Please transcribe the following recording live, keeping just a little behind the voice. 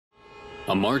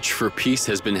A march for peace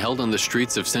has been held on the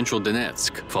streets of central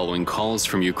Donetsk, following calls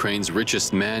from Ukraine's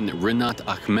richest man, Rinat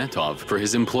Akhmetov, for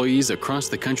his employees across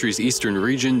the country's eastern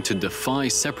region to defy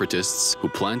separatists who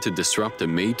plan to disrupt the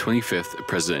May 25th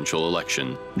presidential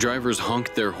election. Drivers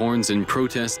honked their horns in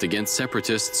protest against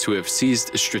separatists who have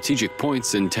seized strategic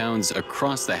points in towns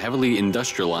across the heavily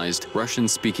industrialized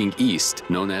Russian-speaking east,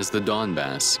 known as the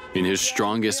Donbas. In his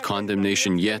strongest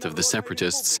condemnation yet of the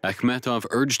separatists, Akhmetov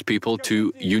urged people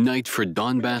to unite for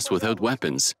Donbas without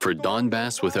weapons, for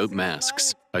Donbas without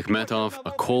masks. Akhmetov,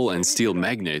 a coal and steel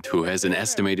magnate who has an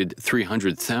estimated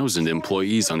 300,000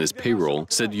 employees on his payroll,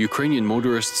 said Ukrainian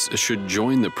motorists should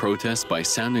join the protest by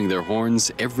sounding their horns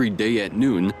every day at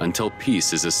noon until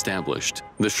peace is established.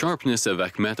 The sharpness of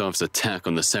Akhmetov's attack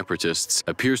on the separatists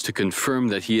appears to confirm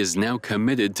that he is now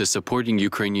committed to supporting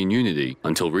Ukrainian unity.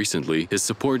 Until recently, his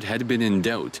support had been in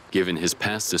doubt, given his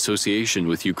past association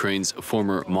with Ukraine's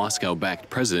former Moscow-backed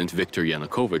president Viktor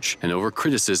Yanukovych, and over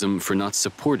criticism for not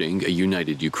supporting a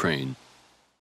united Ukraine.